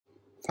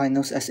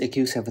Finals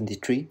SAQ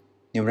 73,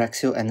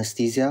 Neuraxial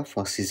Anesthesia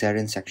for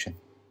Caesarean section.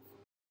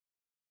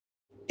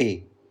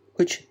 A.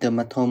 Which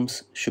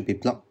dermatomes should be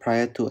blocked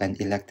prior to an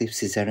elective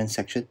Caesarean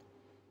section,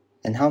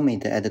 and how may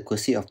the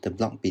adequacy of the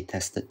block be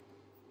tested?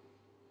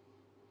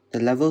 The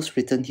levels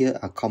written here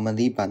are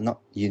commonly but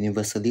not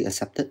universally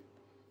accepted.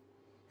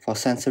 For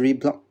sensory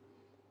block,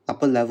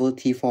 upper level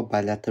T4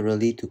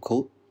 bilaterally to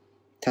cold,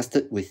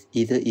 tested with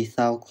either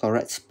ethyl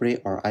chloride spray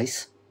or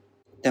ice,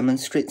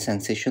 demonstrate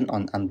sensation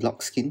on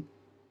unblocked skin,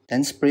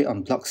 then spray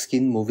on blocked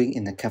skin moving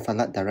in a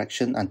cephalad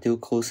direction until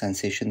cold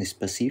sensation is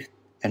perceived,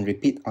 and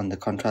repeat on the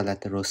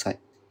contralateral side.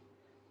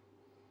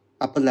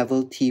 Upper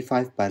level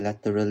T5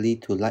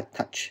 bilaterally to light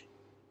touch,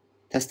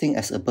 testing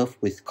as above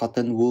with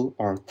cotton wool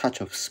or touch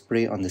of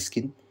spray on the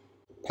skin.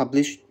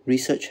 Published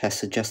research has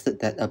suggested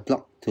that a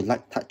block to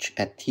light touch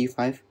at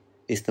T5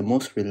 is the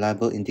most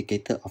reliable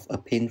indicator of a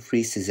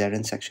pain-free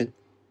Caesarean section.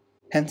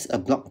 Hence, a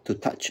block to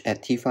touch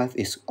at T5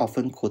 is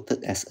often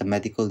quoted as a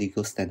medical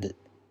legal standard.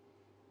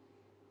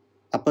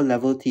 Upper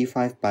level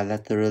T5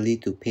 bilaterally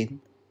to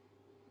pain,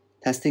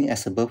 testing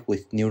as above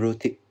with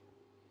neurotip.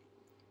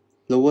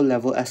 Lower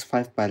level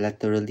S5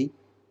 bilaterally,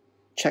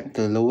 check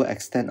the lower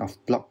extent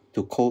of block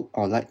to cold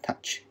or light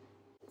touch.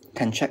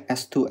 Can check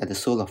S2 at the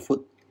sole of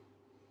foot.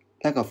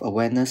 Lack of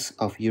awareness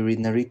of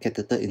urinary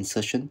catheter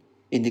insertion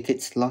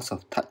indicates loss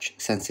of touch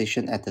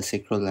sensation at the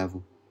sacral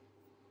level.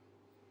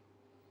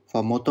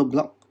 For motor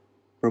block,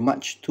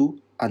 Bromach 2,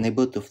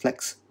 unable to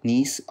flex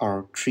knees,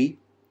 or 3,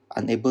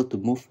 unable to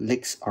move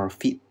legs or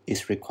feet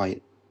is required.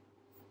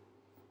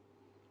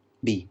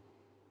 B.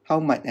 How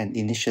might an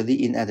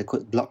initially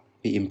inadequate block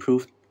be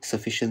improved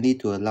sufficiently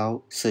to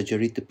allow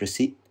surgery to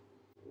proceed?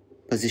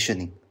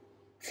 Positioning.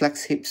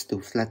 Flex hips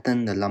to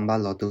flatten the lumbar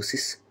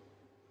lordosis.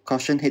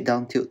 Caution head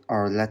down tilt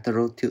or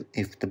lateral tilt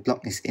if the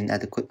block is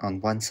inadequate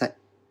on one side.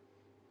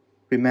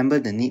 Remember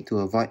the need to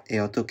avoid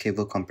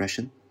aortocaval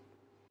compression.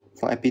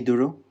 For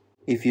epidural,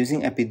 if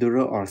using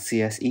epidural or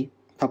CSE,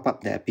 top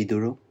up the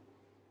epidural.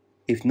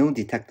 If no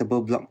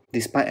detectable block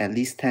despite at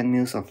least 10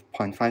 mL of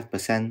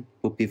 0.5%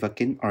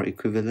 bupivacaine or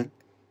equivalent,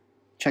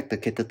 check the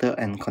catheter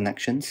and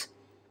connections.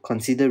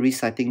 Consider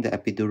resiting the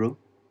epidural.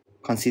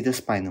 Consider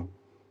spinal.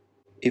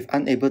 If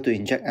unable to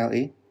inject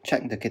LA,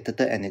 check the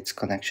catheter and its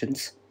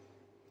connections.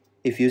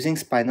 If using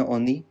spinal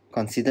only,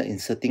 consider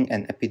inserting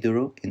an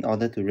epidural in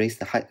order to raise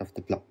the height of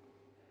the block.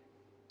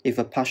 If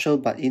a partial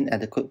but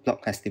inadequate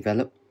block has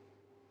developed,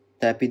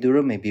 the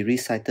epidural may be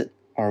resited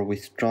or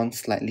withdrawn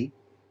slightly.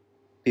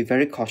 Be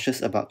very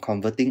cautious about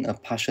converting a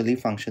partially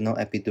functional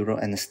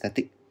epidural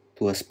anesthetic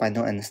to a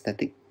spinal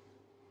anesthetic.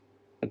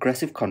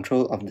 Aggressive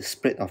control of the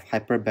spread of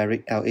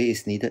hyperbaric LA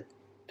is needed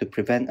to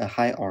prevent a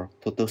high or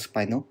total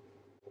spinal.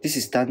 This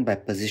is done by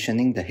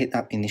positioning the head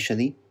up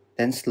initially,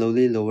 then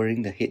slowly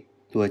lowering the head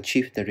to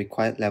achieve the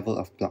required level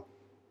of block.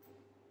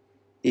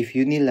 If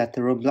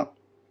unilateral block,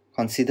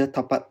 consider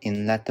top-up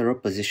in lateral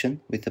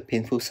position with the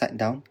painful side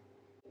down.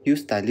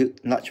 Use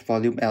dilute large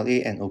volume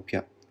LA and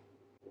opioid.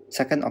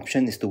 Second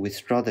option is to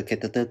withdraw the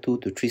catheter 2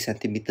 to 3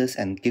 cm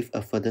and give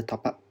a further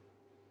top-up.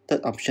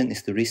 Third option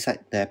is to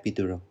resite the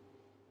epidural.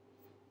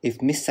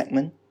 If missed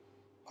segment,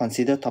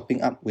 consider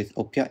topping up with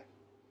opioid.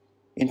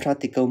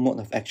 Intrathecal mode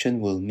of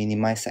action will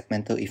minimize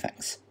segmental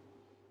effects.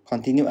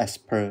 Continue as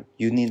per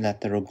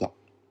unilateral block.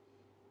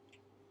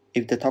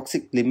 If the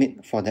toxic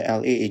limit for the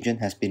LA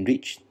agent has been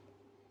reached,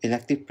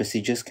 elective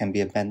procedures can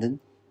be abandoned,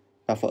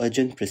 but for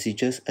urgent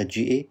procedures, a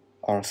GA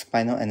or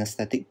spinal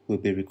anesthetic will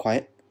be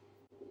required.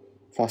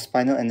 For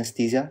spinal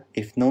anesthesia,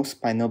 if no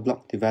spinal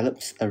block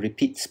develops, a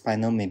repeat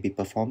spinal may be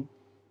performed.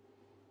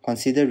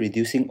 Consider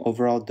reducing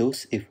overall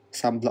dose if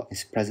some block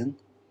is present.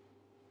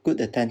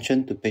 Good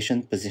attention to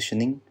patient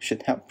positioning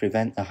should help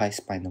prevent a high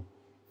spinal.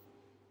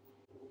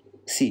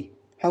 C.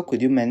 How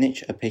could you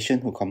manage a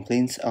patient who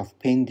complains of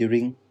pain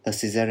during a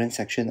Caesarean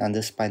section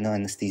under spinal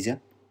anesthesia?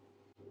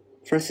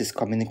 First is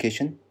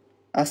communication.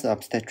 Ask the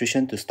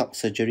obstetrician to stop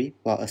surgery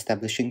while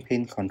establishing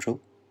pain control.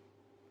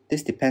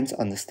 This depends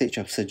on the stage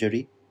of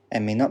surgery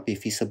and may not be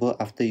feasible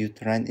after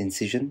uterine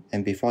incision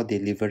and before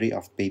delivery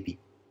of baby.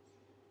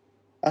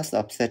 Ask the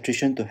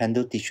obstetrician to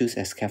handle tissues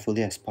as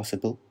carefully as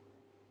possible,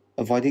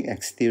 avoiding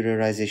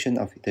exteriorization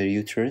of the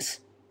uterus,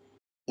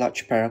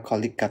 large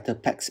paracolic gutter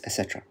packs,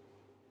 etc.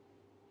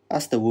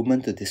 Ask the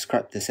woman to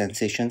describe the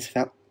sensations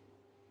felt,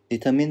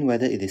 determine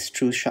whether it is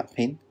true sharp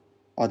pain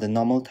or the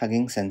normal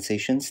tugging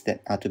sensations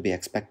that are to be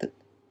expected.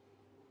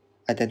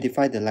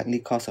 Identify the likely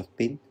cause of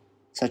pain,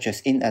 such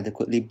as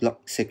inadequately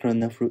blocked sacral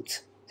nerve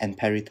roots and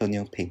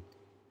peritoneal pain.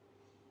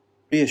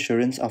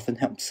 Reassurance often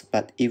helps,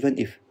 but even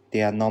if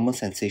they are normal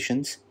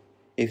sensations,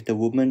 if the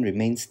woman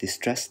remains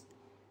distressed,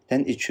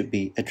 then it should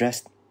be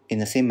addressed in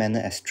the same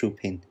manner as true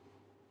pain.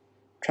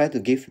 Try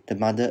to give the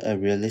mother a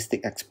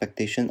realistic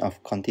expectation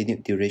of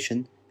continued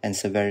duration and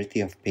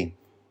severity of pain.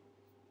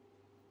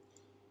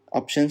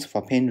 Options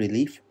for pain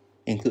relief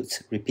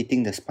includes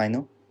repeating the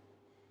spinal.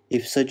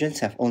 If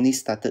surgeons have only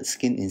started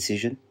skin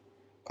incision,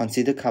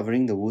 consider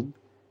covering the wound,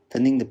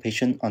 turning the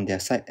patient on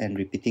their side and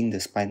repeating the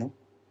spinal.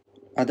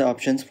 Other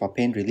options for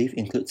pain relief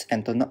includes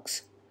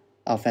Antonox,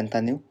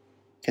 alfentanil,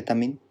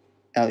 ketamine,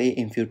 LA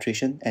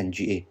infiltration, and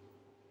GA.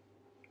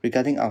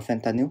 Regarding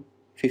alfentanil,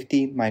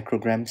 50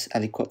 micrograms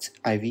aliquots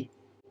IV,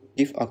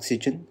 give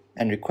oxygen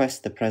and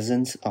request the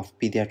presence of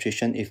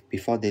pediatrician if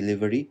before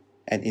delivery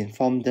and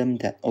inform them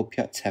that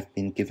opioids have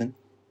been given.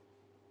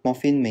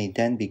 Morphine may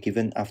then be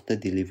given after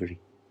delivery.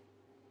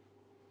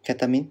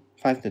 Ketamine,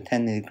 5 to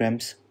 10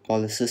 milligrams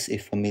boluses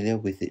if familiar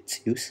with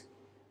its use.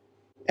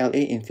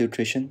 LA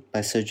infiltration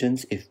by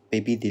surgeons if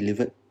baby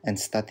delivered and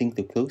starting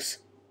to close.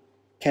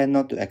 Care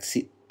not to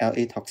exceed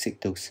LA toxic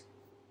dose.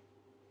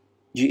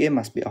 GA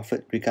must be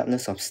offered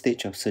regardless of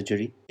stage of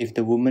surgery if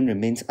the woman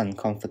remains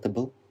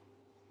uncomfortable.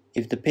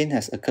 If the pain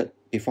has occurred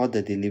before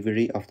the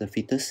delivery of the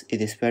fetus,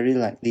 it is very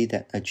likely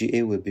that a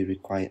GA will be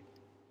required.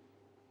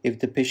 If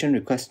the patient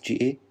requests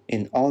GA,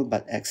 in all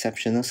but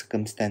exceptional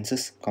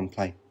circumstances,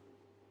 comply.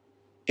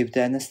 If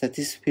the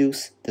anesthetist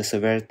feels the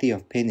severity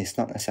of pain is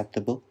not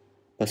acceptable,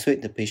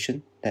 persuade the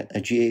patient that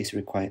a GA is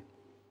required.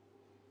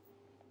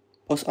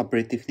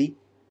 Post-operatively,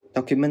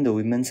 document the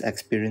women's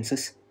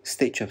experiences,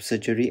 stage of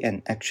surgery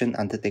and action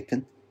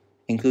undertaken,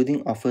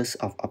 including offers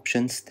of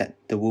options that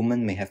the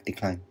woman may have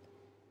declined.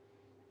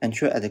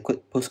 Ensure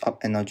adequate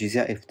post-op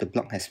analgesia if the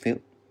block has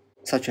failed,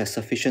 such as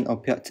sufficient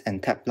opioids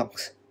and tap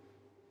blocks.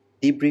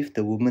 Debrief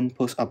the woman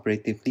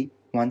post-operatively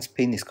once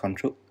pain is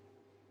controlled,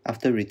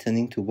 after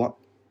returning to ward,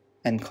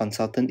 and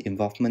consultant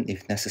involvement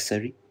if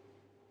necessary.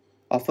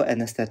 Offer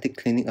anesthetic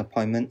clinic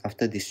appointment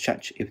after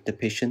discharge if the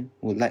patient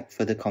would like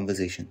further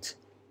conversations.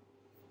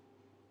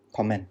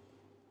 Comment: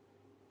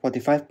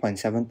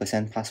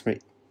 45.7% pass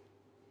rate.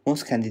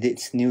 Most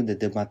candidates knew the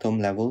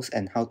dermatome levels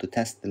and how to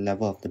test the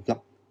level of the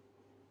block.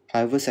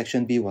 However,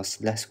 Section B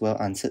was less well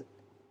answered.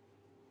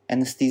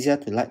 Anesthesia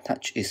to light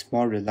touch is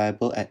more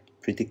reliable at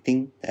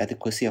predicting the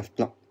adequacy of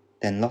block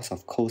than loss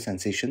of cold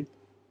sensation.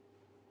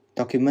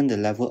 Document the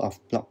level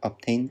of block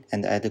obtained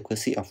and the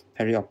adequacy of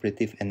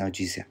perioperative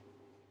analgesia.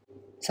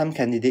 Some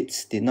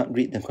candidates did not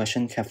read the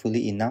question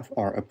carefully enough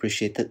or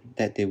appreciated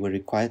that they were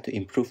required to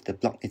improve the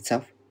block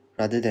itself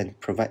rather than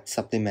provide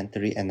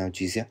supplementary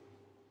analgesia.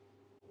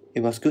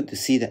 It was good to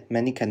see that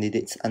many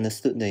candidates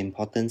understood the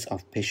importance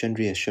of patient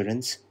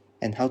reassurance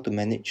and how to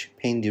manage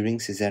pain during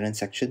cesarean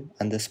section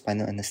under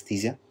spinal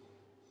anesthesia.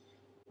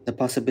 The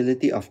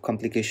possibility of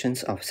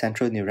complications of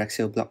central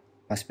neuraxial block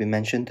must be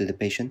mentioned to the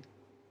patient,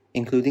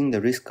 including the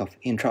risk of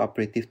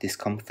intraoperative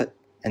discomfort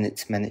and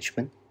its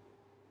management.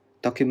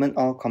 Document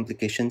all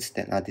complications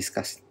that are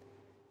discussed.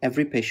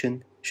 Every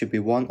patient should be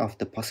warned of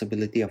the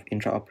possibility of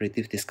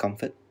intraoperative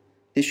discomfort.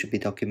 This should be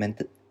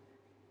documented.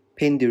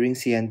 Pain during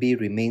CNB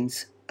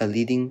remains a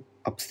leading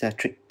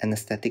obstetric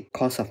anesthetic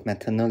cause of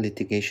maternal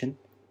litigation.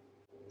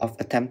 Of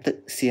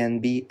attempted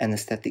CNB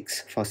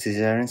anesthetics for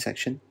cesarean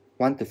section,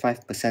 1 to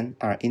 5%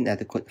 are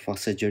inadequate for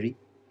surgery.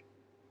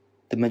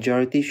 The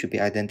majority should be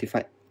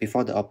identified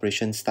before the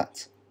operation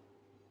starts.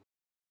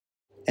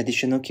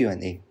 Additional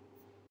Q&A.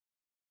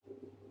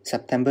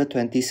 September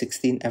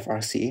 2016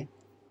 FRCA.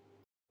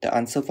 The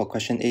answer for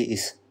question A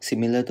is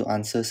similar to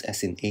answers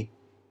as in A.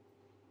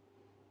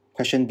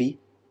 Question B.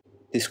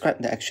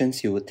 Describe the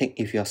actions you would take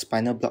if your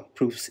spinal block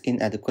proves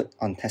inadequate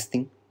on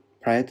testing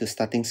prior to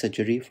starting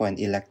surgery for an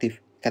elective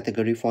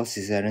Category 4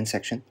 Cesarean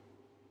section.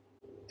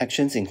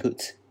 Actions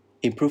include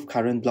improve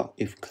current block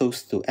if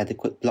close to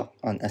adequate block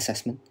on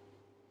assessment,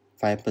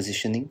 via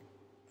positioning,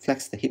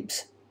 flex the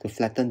hips to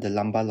flatten the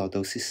lumbar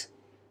lordosis,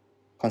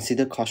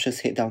 consider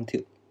cautious head-down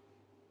tilt,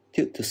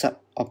 tilt to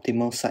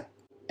suboptimal side,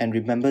 and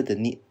remember the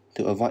need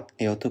to avoid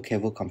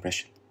aortocaval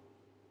compression.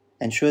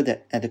 Ensure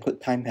that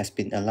adequate time has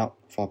been allowed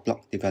for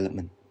block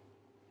development.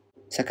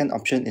 Second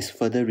option is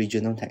further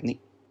regional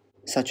technique,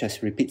 such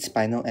as repeat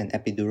spinal and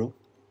epidural.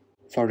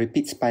 For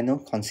repeat spinal,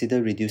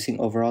 consider reducing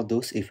overall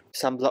dose if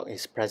some block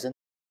is present.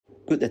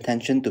 Good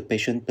attention to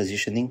patient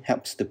positioning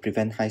helps to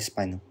prevent high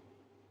spinal.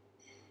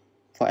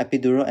 For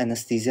epidural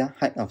anesthesia,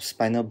 height of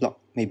spinal block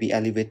may be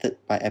elevated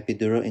by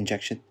epidural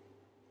injection.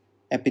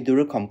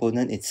 Epidural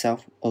component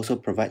itself also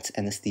provides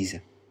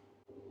anesthesia.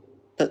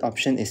 Third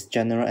option is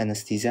general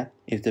anesthesia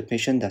if the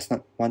patient does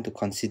not want to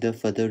consider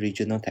further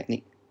regional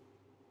technique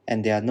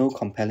and there are no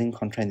compelling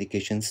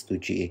contraindications to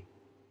GA.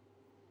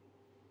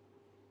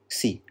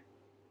 C.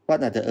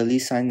 What are the early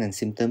signs and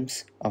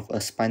symptoms of a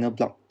spinal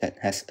block that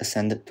has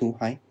ascended too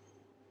high?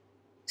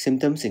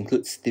 Symptoms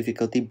include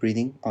difficulty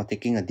breathing or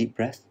taking a deep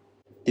breath,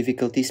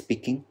 difficulty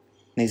speaking,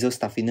 nasal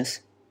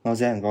stuffiness,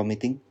 nausea and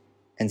vomiting,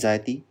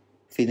 anxiety,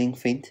 feeling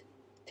faint,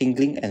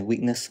 tingling and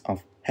weakness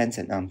of hands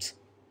and arms.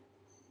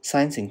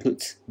 Signs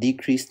include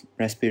decreased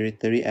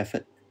respiratory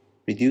effort,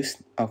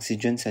 reduced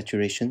oxygen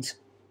saturations,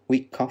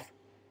 weak cough,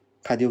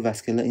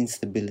 cardiovascular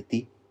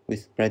instability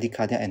with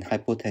bradycardia and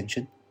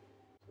hypotension,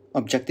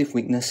 objective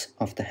weakness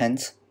of the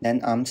hands,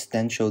 then arms,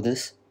 then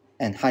shoulders,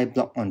 and high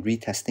block on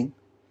retesting,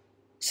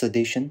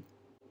 sedation,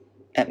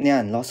 apnea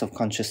and loss of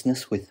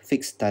consciousness with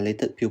fixed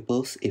dilated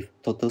pupils if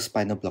total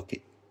spinal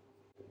blockade.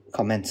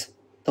 Comments.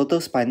 Total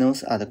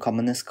spinals are the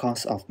commonest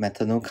cause of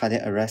maternal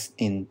cardiac arrest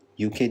in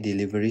UK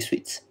delivery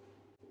suites.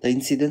 The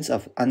incidence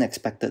of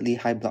unexpectedly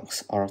high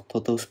blocks or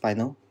total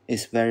spinal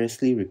is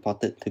variously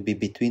reported to be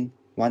between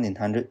 1 in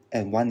 100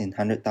 and 1 in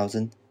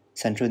 100,000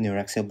 central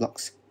neuraxial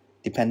blocks,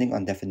 depending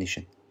on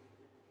definition.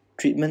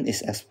 Treatment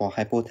is as for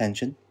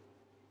hypotension,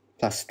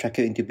 plus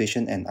tracheal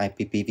intubation and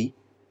IPPV.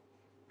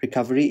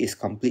 Recovery is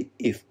complete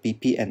if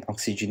BP and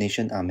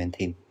oxygenation are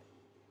maintained.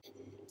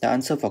 The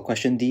answer for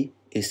question D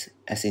is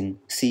as in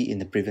C in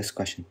the previous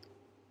question.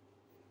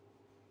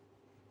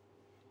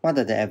 What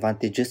are the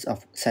advantages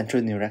of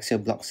central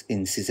neuraxial blocks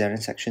in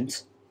Caesarean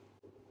sections?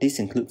 This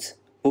includes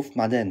both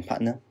mother and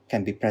partner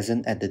can be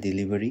present at the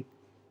delivery,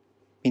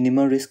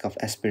 minimal risk of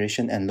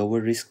aspiration and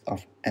lower risk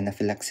of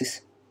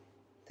anaphylaxis.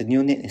 The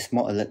neonate is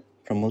more alert,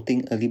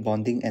 promoting early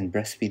bonding and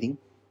breastfeeding.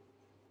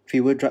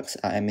 Fewer drugs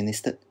are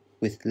administered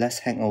with less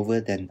hangover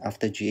than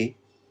after GA.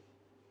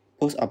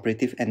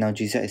 Post-operative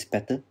analgesia is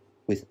better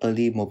with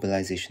early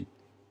mobilization.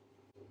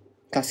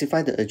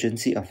 Classify the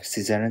urgency of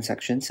Caesarean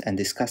sections and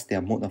discuss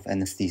their mode of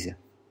anesthesia.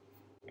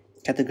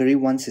 Category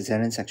 1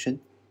 Caesarean section.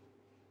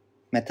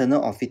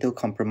 Maternal or fetal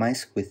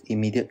compromise with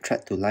immediate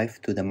threat to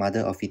life to the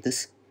mother or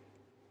fetus.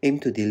 Aim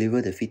to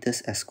deliver the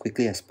fetus as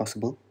quickly as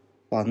possible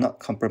while not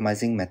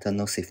compromising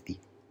maternal safety.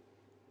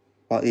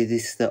 While it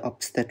is the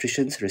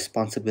obstetrician's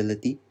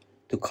responsibility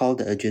to call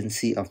the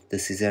urgency of the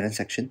Caesarean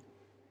section,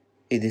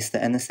 it is the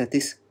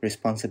anesthetist's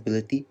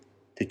responsibility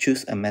to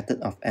choose a method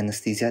of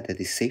anesthesia that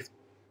is safe.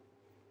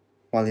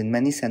 While in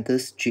many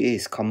centers GA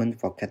is common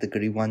for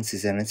Category 1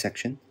 Caesarean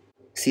section,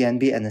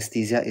 CNB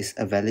anesthesia is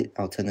a valid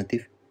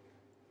alternative.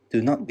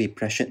 Do not be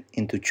pressured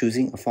into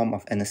choosing a form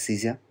of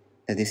anesthesia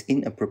that is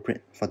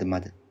inappropriate for the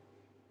mother.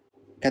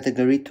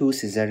 Category 2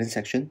 Caesarean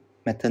section,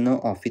 maternal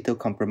or fetal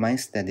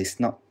compromise that is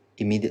not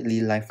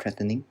immediately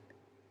life-threatening.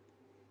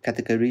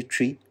 Category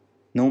 3,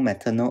 no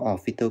maternal or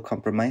fetal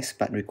compromise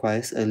but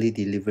requires early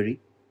delivery.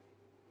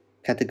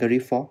 Category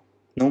 4,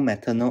 no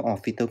maternal or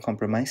fetal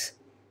compromise.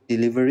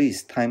 Delivery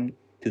is timed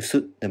to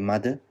suit the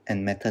mother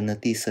and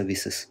maternity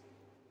services.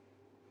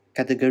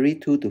 Category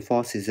 2 to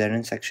 4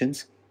 Caesarean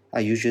sections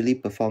are usually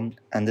performed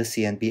under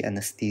CNB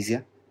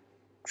anesthesia.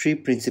 Three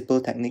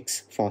principal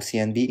techniques for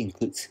CNB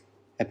includes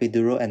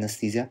epidural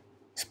anesthesia,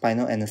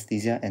 spinal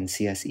anesthesia, and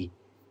CSE.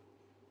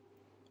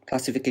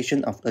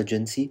 Classification of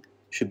urgency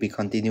should be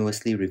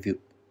continuously reviewed.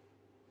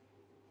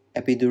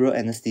 Epidural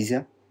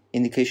anesthesia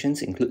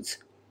indications includes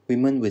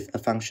women with a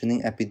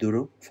functioning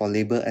epidural for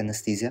labor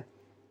anesthesia,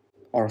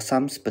 or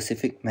some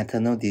specific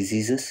maternal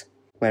diseases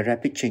where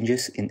rapid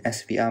changes in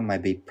SVR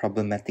might be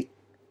problematic,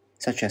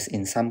 such as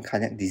in some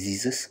cardiac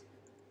diseases,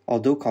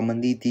 although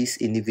commonly these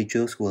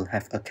individuals will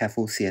have a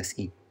careful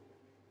CSE.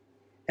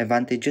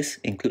 Advantages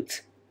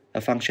includes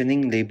a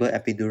functioning labor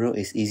epidural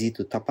is easy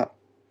to top up,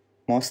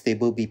 more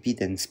stable BP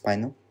than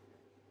spinal,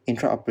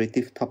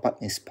 intraoperative top-up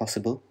is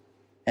possible,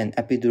 and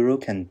epidural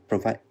can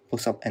provide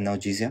post-op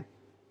analgesia.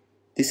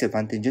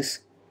 Disadvantages: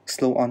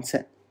 slow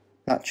onset,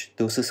 large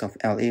doses of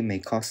LA may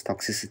cause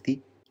toxicity,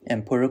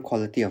 and poorer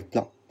quality of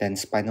block than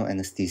spinal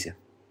anesthesia.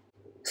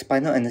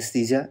 Spinal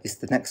anesthesia is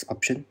the next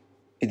option.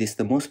 It is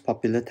the most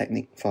popular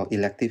technique for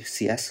elective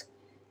CS,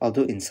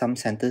 although in some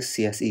centers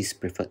CSE is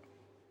preferred.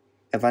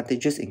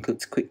 Advantages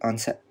include quick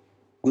onset,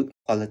 good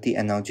quality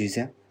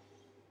analgesia,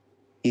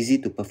 easy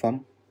to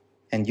perform,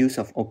 and use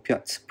of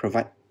opioids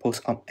provide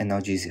post-op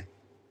analgesia.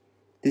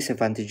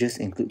 Disadvantages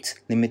include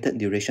limited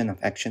duration of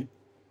action,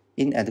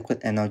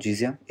 inadequate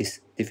analgesia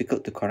is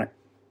difficult to correct,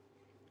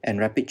 and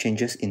rapid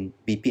changes in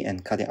BP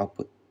and cardiac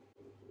output.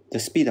 The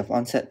speed of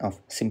onset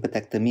of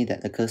sympathectomy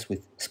that occurs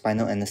with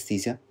spinal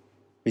anesthesia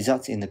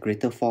results in a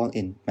greater fall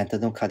in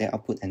maternal cardiac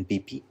output and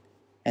BP,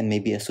 and may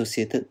be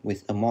associated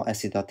with a more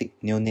acidotic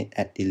neonate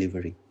at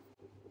delivery.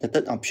 The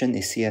third option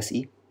is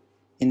CSE.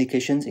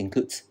 Indications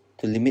includes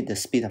to limit the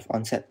speed of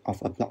onset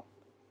of a block.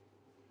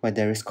 Where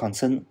there is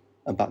concern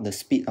about the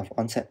speed of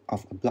onset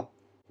of a block,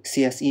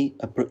 CSE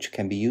approach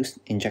can be used,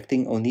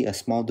 injecting only a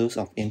small dose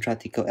of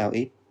intrathecal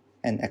LA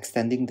and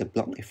extending the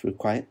block if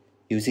required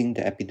using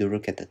the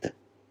epidural catheter.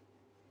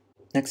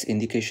 Next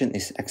indication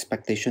is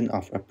expectation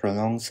of a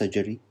prolonged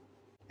surgery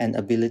and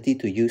ability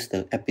to use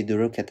the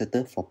epidural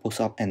catheter for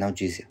post-op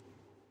analgesia.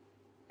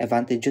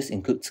 Advantages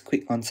includes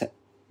quick onset,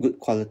 good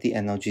quality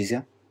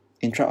analgesia,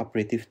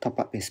 intraoperative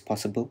top-up is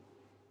possible,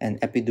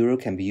 and epidural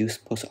can be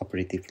used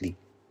post-operatively.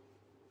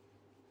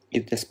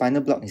 If the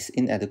spinal block is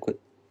inadequate,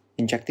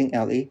 injecting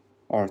LA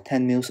or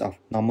 10 mL of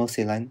normal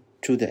saline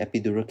through the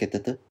epidural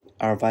catheter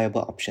are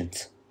viable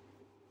options.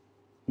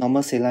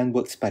 Normal saline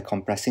works by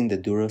compressing the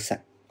dural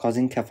sac,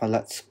 causing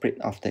cephalad spread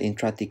of the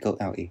intrathecal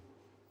LA.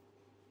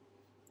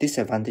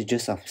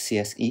 Disadvantages of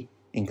CSE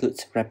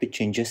includes rapid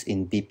changes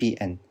in BP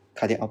and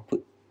cardiac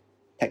output,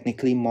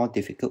 technically more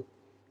difficult,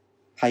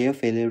 higher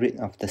failure rate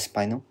of the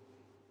spinal,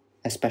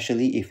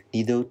 especially if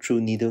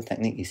needle-through-needle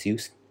technique is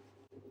used,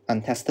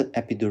 untested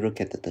epidural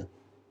catheter.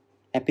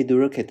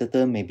 Epidural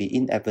catheter may be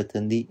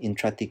inadvertently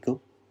intrathecal.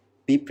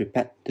 Be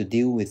prepared to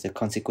deal with the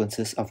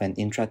consequences of an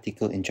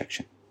intrathecal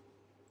injection.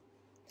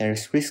 There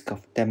is risk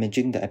of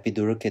damaging the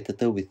epidural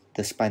catheter with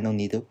the spinal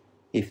needle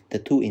if the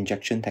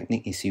two-injection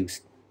technique is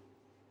used.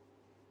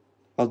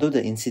 Although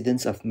the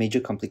incidence of major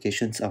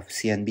complications of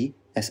CNB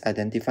as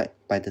identified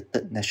by the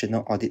third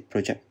National Audit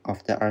Project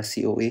of the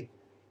RCOA,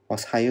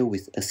 was higher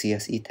with a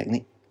CSE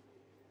technique.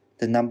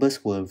 The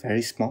numbers were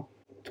very small,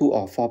 2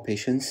 or 4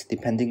 patients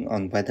depending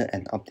on whether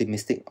an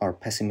optimistic or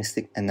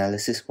pessimistic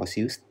analysis was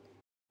used,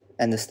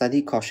 and the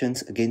study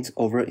cautions against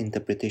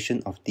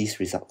over-interpretation of these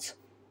results.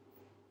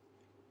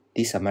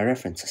 These are my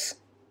references.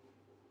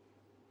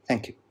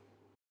 Thank you.